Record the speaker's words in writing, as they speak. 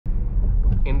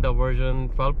in the version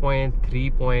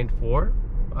 12.3.4,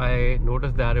 I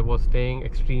noticed that it was staying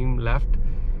extreme left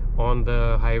on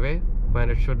the highway when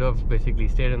it should have basically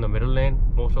stayed in the middle lane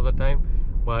most of the time,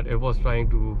 but it was trying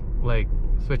to like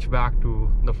switch back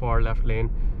to the far left lane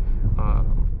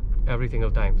every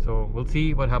single time. So we'll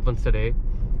see what happens today,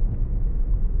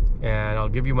 and I'll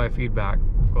give you my feedback,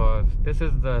 because this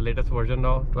is the latest version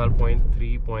now,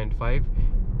 12.3.5,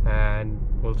 and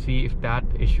we'll see if that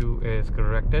issue is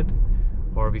corrected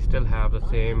or we still have the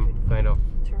same kind of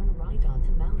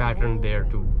pattern there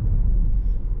too.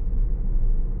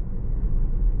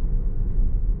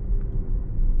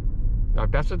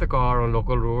 I've tested the car on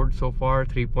local roads so far.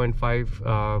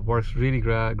 3.5 works really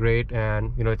great,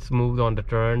 and you know, it's smooth on the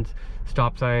turns,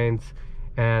 stop signs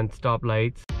and stop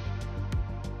lights.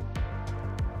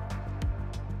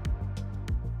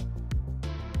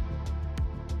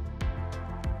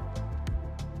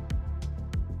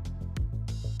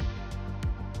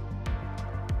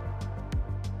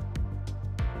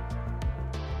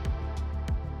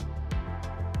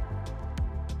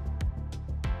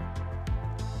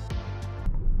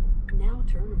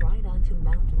 Turn right onto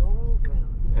Mount Laurel Road.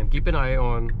 And keep an eye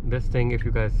on this thing. If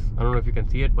you guys, I don't know if you can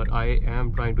see it, but I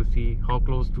am trying to see how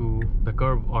close to the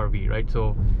curve are we, right?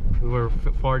 So we were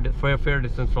for a fair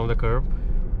distance from the curve.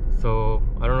 So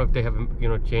I don't know if they have, you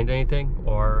know, changed anything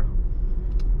or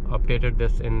updated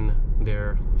this in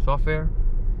their software.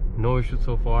 No issues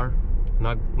so far.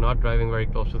 Not driving very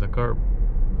close to the curb.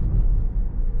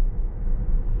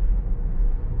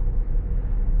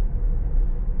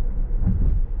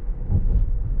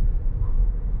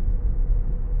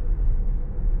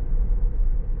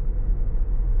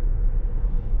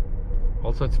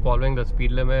 Also, it's following the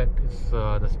speed limit. It's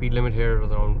the speed limit here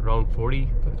is around 40,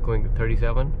 so it's going to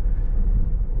 37.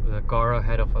 There's a car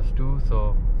ahead of us too,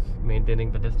 so it's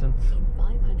maintaining the distance. In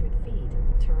 500 feet,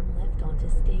 turn left onto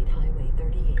State Highway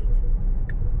 38.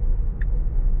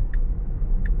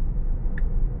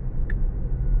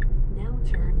 Now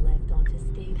turn left onto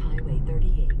State Highway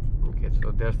 38. Okay,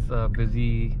 so there's a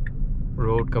busy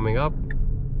road coming up.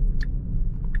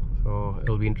 So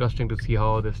it'll be interesting to see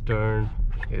how this turn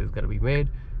is going to be made.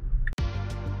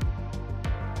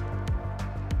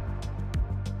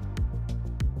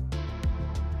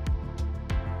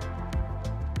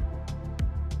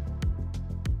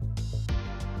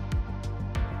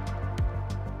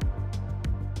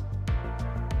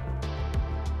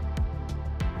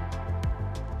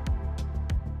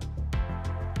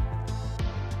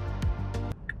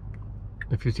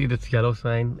 If you see this yellow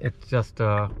sign, it's just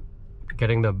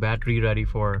getting the battery ready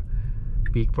for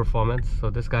peak performance. So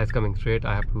this guy's coming straight.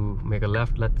 I have to make a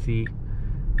left. Let's see.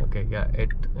 Okay, yeah,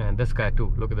 and this guy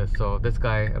too. Look at this. So this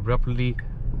guy abruptly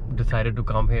decided to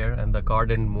come here and the car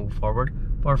didn't move forward.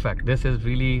 Perfect. This is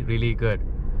really good.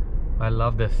 I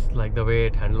love this, like the way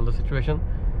it handled the situation.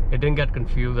 It didn't get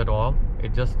confused at all.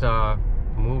 It just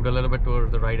moved a little bit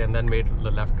towards the right and then made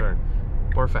the left turn.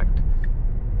 Perfect.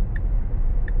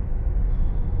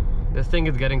 This thing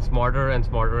is getting smarter and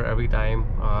smarter every time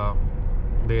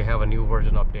they have a new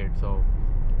version update. So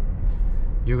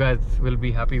you guys will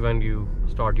be happy when you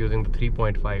start using the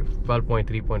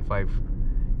 12.3.5.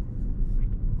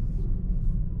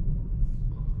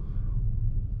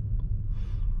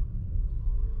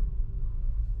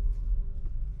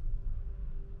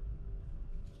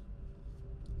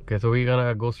 Okay, so we're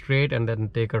gonna go straight and then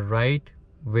take a right,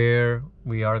 where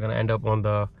we are gonna end up on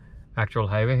the actual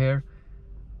highway here.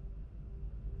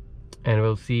 And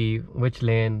we'll see which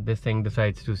lane this thing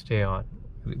decides to stay on,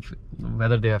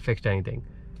 whether they have fixed anything.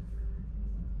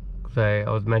 Because I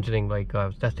was mentioning, like, I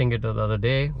was testing it the other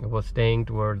day. It was staying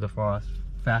towards the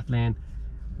fast lane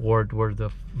or towards the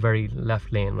very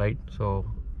left lane, right? So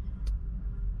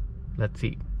let's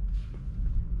see.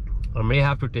 I may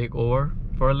have to take over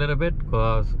for a little bit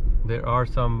because there are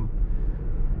some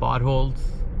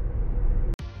potholes.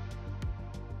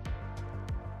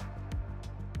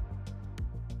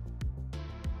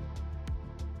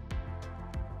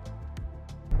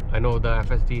 I know the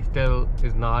FSD still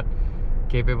is not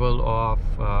capable of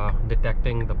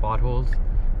detecting the potholes,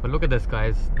 but look at this,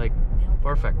 guys. Like,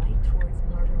 perfect. Right towards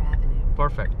Carter Avenue.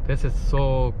 Perfect. This is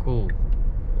so cool.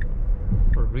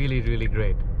 Really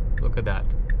great. Look at that.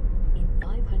 In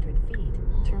 500 feet,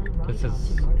 turn right This is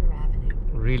onto Carter Avenue.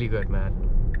 really good, man.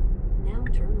 Now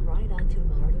turn right onto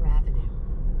Carter Avenue.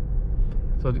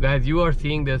 So guys, you are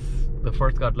seeing this, the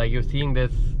first cut, like you're seeing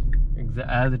this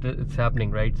as it's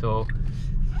happening, right? So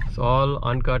it's all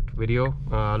uncut video.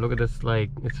 Look at this,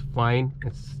 like, it's fine.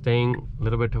 It's staying a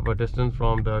little bit of a distance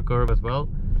from the curve as well.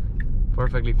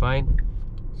 Perfectly fine.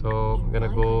 So I'm gonna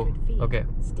go. 500 feet, Okay,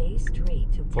 stay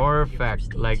straight to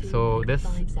perfect. Like, so this,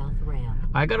 south ramp.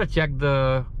 I gotta check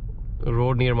the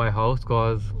road near my house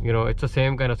because, you know, it's the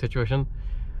same kind of situation.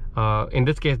 In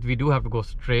this case we do have to go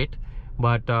straight,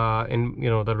 but in, you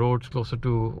know, the roads closer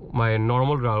to my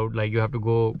normal route, like you have to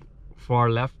go far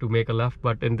left to make a left,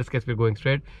 but in this case we're going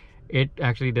straight. It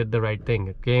actually did the right thing.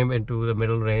 It came into the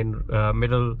middle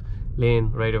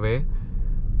lane right away.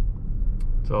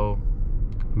 So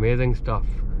amazing stuff.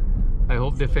 I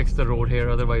hope they fix the road here,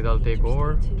 otherwise I'll take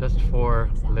over just for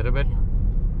a little bit.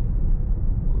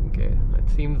 Okay, it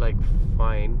seems like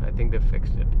fine. I think they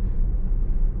fixed it.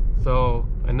 So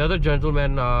another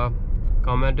gentleman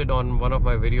commented on one of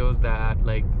my videos that,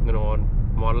 like, you know, on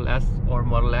Model S or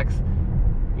Model X,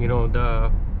 you know, the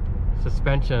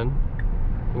suspension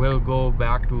will go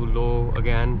back to low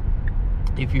again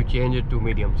if you change it to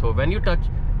medium. So when you touch,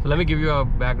 so let me give you a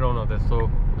background of this. So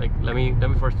like let me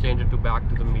first change it to back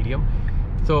to the medium.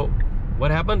 So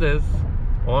what happens is,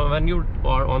 when you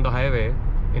are on the highway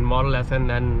in Model S, and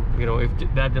then, you know, if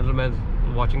that gentleman is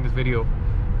watching this video,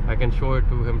 I can show it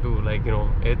to him too, like, you know,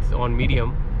 it's on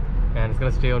medium and it's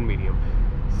gonna stay on medium.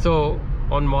 So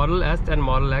on Model S and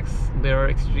Model X, there are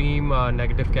extreme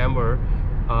negative camber,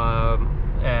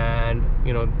 and,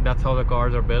 you know, that's how the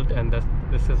cars are built, and this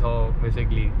is how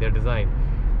basically they're designed.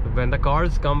 When the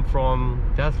cars come from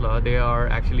Tesla, they are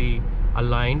actually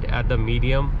aligned at the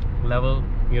medium level,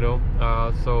 you know,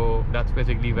 so that's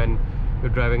basically when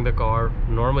you're driving the car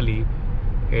normally,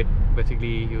 it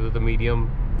basically uses the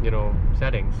medium, you know,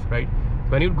 settings, right?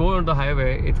 When you go on the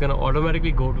highway, it's gonna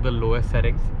automatically go to the lowest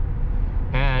settings,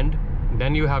 and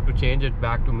then you have to change it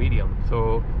back to medium,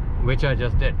 so which I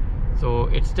just did. So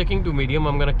it's sticking to medium.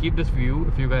 I'm gonna keep this view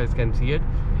if you guys can see it.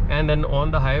 And then on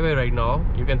the highway right now,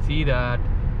 you can see that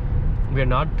we're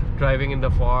not driving in the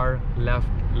far left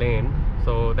lane,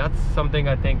 so that's something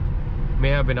I think may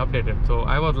have been updated. So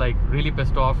I was like really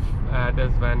pissed off at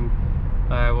this when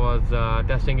I was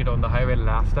testing it on the highway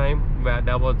last time, where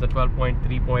that was the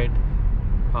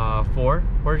 12.3.4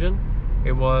 version.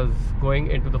 It was going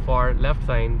into the far left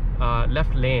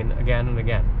left lane again and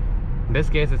again. In this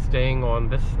case, it's staying on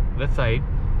this side,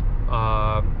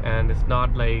 and it's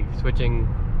not like switching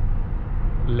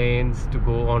lanes to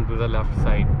go onto the left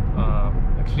side,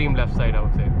 extreme left side, I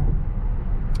would say.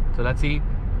 So let's see,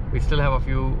 we still have a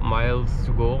few miles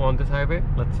to go on this highway.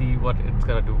 Let's see what it's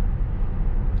gonna do.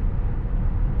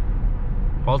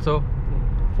 Also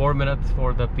 4 minutes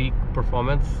for the peak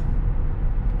performance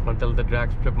until the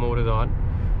drag strip mode is on.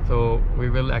 So we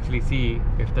will actually see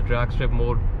if the drag strip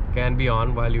mode can be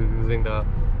on while you're using the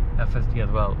FSD as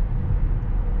well.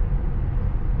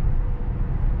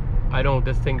 I know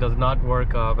this thing does not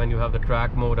work when you have the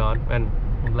track mode on, and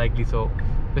likely so.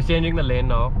 It's changing the lane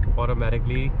now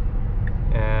automatically,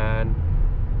 and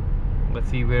let's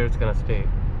see where it's gonna stay.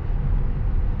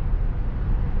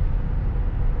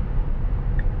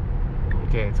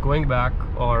 Okay, it's going back,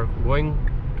 or going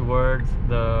towards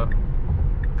the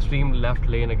extreme left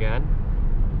lane again.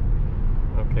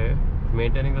 Okay,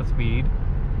 maintaining the speed,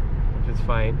 which is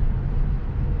fine.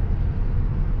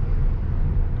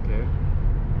 Okay.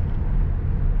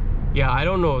 Yeah, I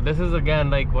don't know, this is again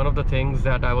like one of the things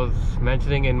that I was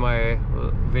mentioning in my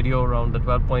video around the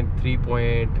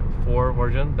 12.3.4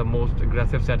 version, the most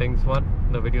aggressive settings one,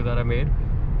 the video that I made.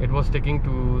 It was sticking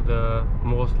to the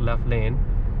most left lane,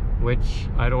 which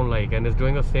I don't like, and it's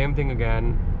doing the same thing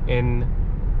again in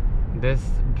this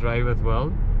drive as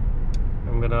well.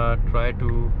 I'm gonna try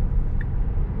to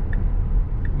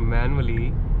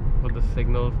manually put the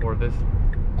signal for this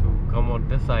to come on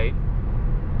this side,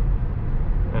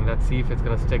 and let's see if it's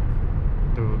gonna stick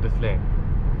to this lane.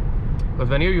 Because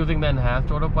when you're using the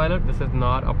enhanced autopilot, this is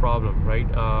not a problem, right?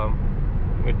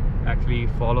 It actually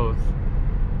follows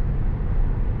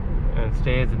and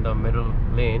stays in the middle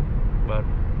lane, but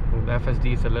the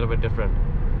FSD is a little bit different.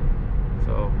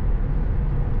 So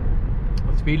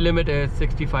speed limit is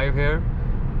 65 here,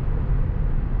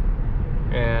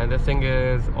 and this thing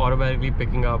is automatically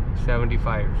picking up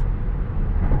 75,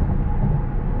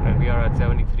 and we are at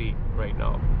 73 right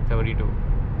now, 72,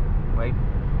 right?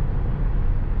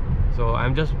 So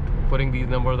I'm just putting these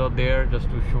numbers out there just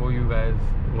to show you guys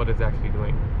what it's actually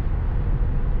doing.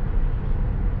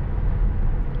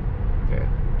 Okay,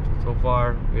 so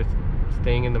far it's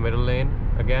staying in the middle lane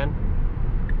again.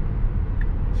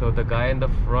 So the guy in the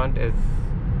front is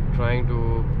trying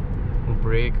to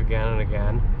brake again and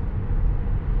again.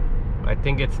 I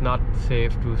think it's not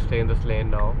safe to stay in this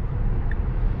lane now.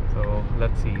 So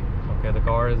let's see. Okay, the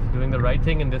car is doing the right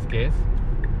thing in this case,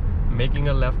 making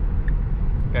a left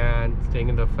and staying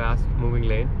in the fast moving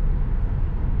lane.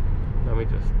 Let me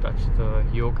just touch the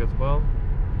yoke as well.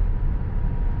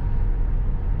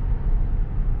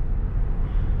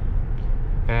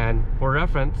 And for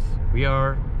reference, we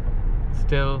are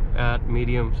still at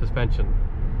medium suspension.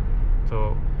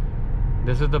 So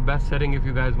this is the best setting if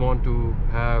you guys want to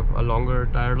have a longer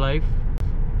tire life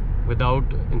without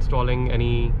installing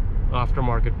any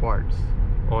aftermarket parts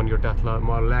on your Tesla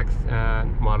Model X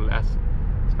and Model S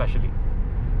especially.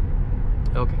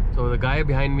 Okay, so the guy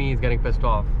behind me is getting pissed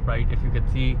off, right? If you can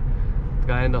see, the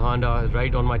guy in the Honda is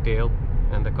right on my tail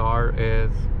and the car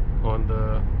is on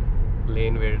the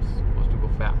lane where it's supposed to go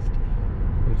fast.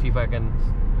 Let me see if I can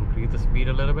increase the speed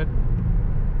a little bit.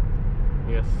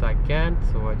 Yes, I can,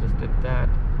 so I just did that.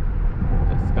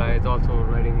 This guy is also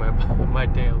riding my my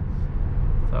tail.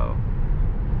 So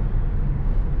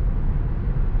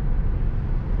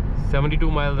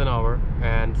 72 miles an hour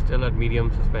and still at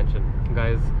medium suspension,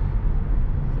 guys.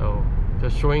 So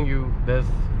just showing you this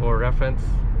for reference,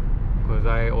 because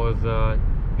I was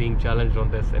being challenged on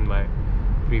this in my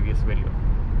previous video.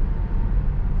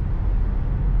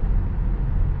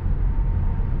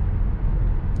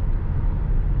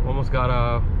 Almost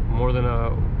got more than a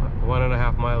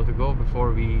 1.5 mile to go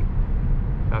before we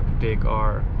have to take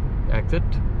our exit.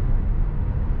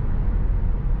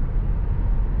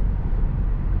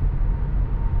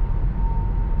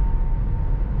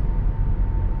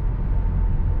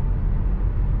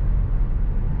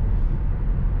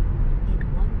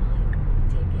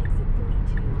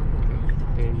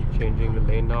 Changing the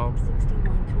lane now.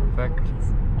 Perfect.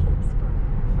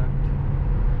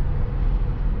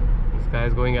 This guy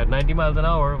is going at 90 miles an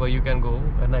hour, but you can go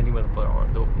at 90 miles per hour.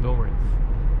 No worries.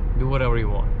 Do whatever you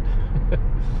want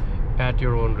at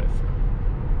your own risk.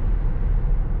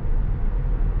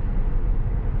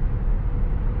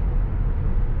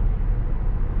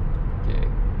 Okay.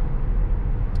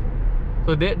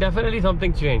 So definitely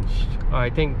something changed.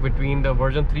 I think between the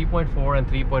version 3.4 and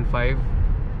 3.5.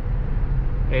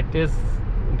 It is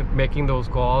making those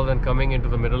calls and coming into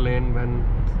the middle lane when,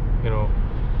 you know,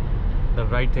 the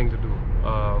right thing to do.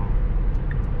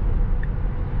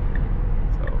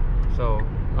 So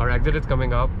our exit is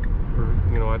coming up.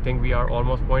 You know, I think we are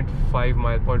almost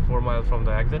 0.4 miles from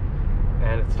the exit,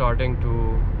 and it's starting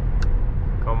to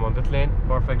come on this lane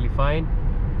perfectly fine,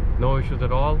 no issues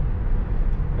at all.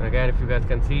 And again, if you guys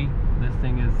can see, this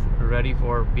thing is ready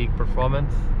for peak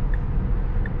performance.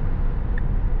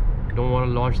 Don't want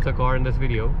to launch the car in this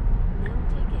video.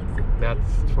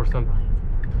 That's for some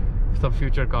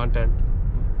future content.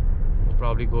 We'll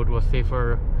probably go to a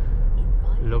safer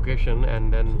location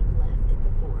and then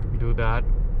do that.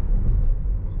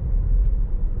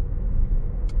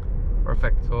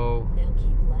 Perfect. So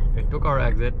it took our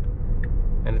exit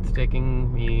and it's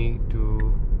taking me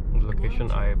to the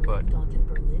location I put.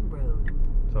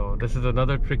 So this is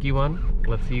another tricky one.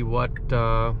 Let's see what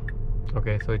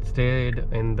okay, so it stayed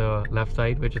in the left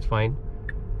side, which is fine.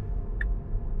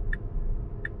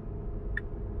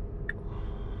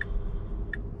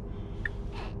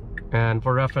 And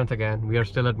for reference again, we are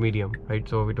still at medium, right?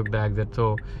 So we took the exit.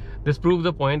 So this proves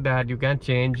the point that you can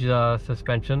change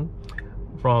suspension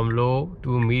from low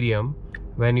to medium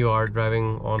when you are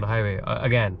driving on the highway.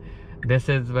 Again, this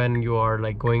is when you are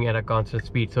like going at a constant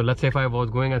speed. So let's say if I was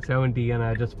going at 70 and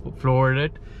I just floored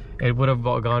it, it would have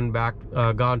gone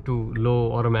to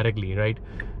low automatically, right?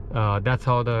 That's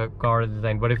how the car is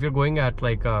designed. But if you're going at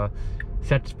like a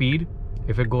set speed,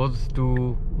 if it goes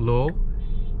to low,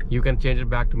 you can change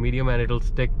it back to medium and it'll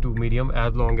stick to medium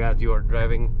as long as you are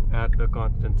driving at the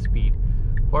constant speed.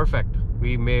 Perfect.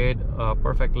 We made a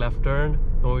perfect left turn,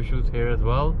 no issues here as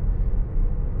well.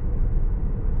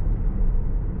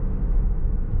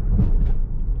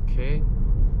 Okay.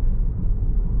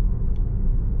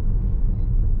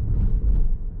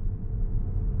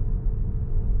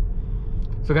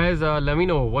 So guys, let me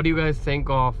know, what do you guys think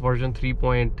of version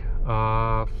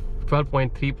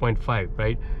 12.3.5,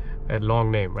 right? A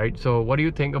long name, right? So what do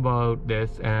you think about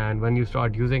this? And when you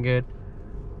start using it,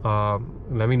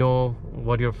 let me know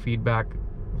what your feedback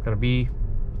is gonna be.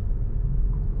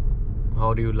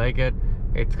 How do you like it?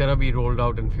 It's gonna be rolled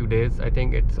out in a few days. I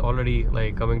think it's already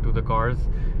like coming to the cars,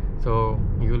 so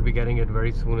you will be getting it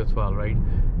very soon as well, right?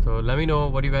 So let me know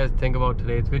what you guys think about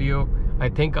today's video. I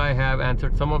think I have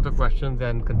answered some of the questions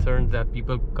and concerns that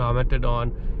people commented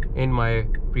on in my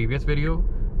previous video.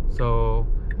 So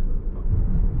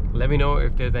let me know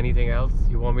if there's anything else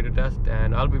you want me to test,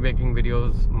 and I'll be making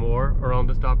videos more around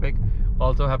this topic.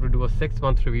 Also have to do a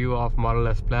 6-month review of Model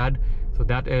S Plaid, so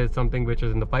that is something which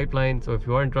is in the pipeline. So if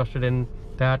you are interested in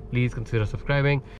that, please consider subscribing.